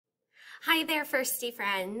Hi there, Firsty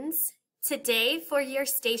friends. Today for your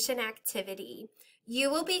station activity,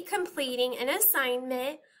 you will be completing an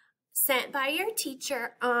assignment sent by your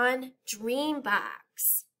teacher on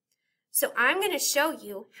Dreambox. So I'm going to show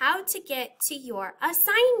you how to get to your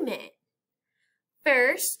assignment.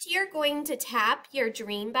 First, you're going to tap your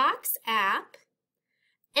Dreambox app,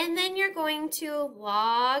 and then you're going to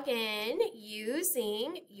log in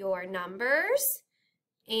using your numbers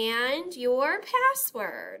and your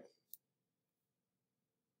password.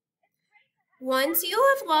 Once you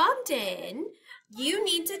have logged in, you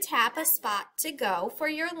need to tap a spot to go for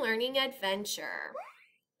your learning adventure.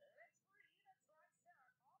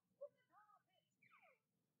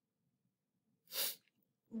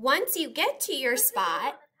 Once you get to your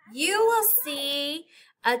spot, you will see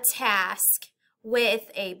a task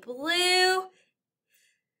with a blue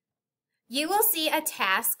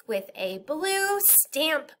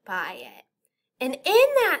stamp by it. And in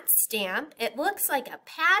that stamp, it looks like a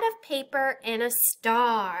pad of paper and a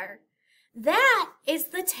star. That is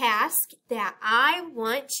the task that I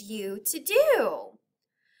want you to do.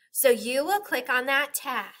 So you will click on that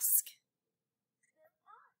task.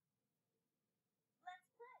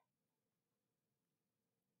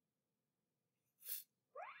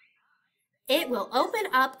 It will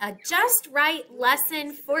open up a Just Right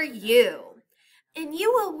lesson for you. And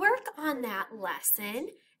you will work on that lesson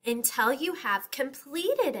until you have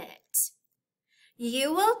completed it.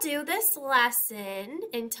 You will do this lesson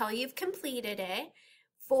until you've completed it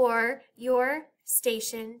for your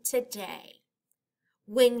station today.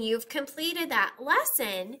 When you've completed that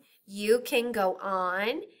lesson, you can go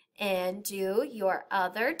on and do your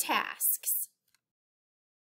other tasks.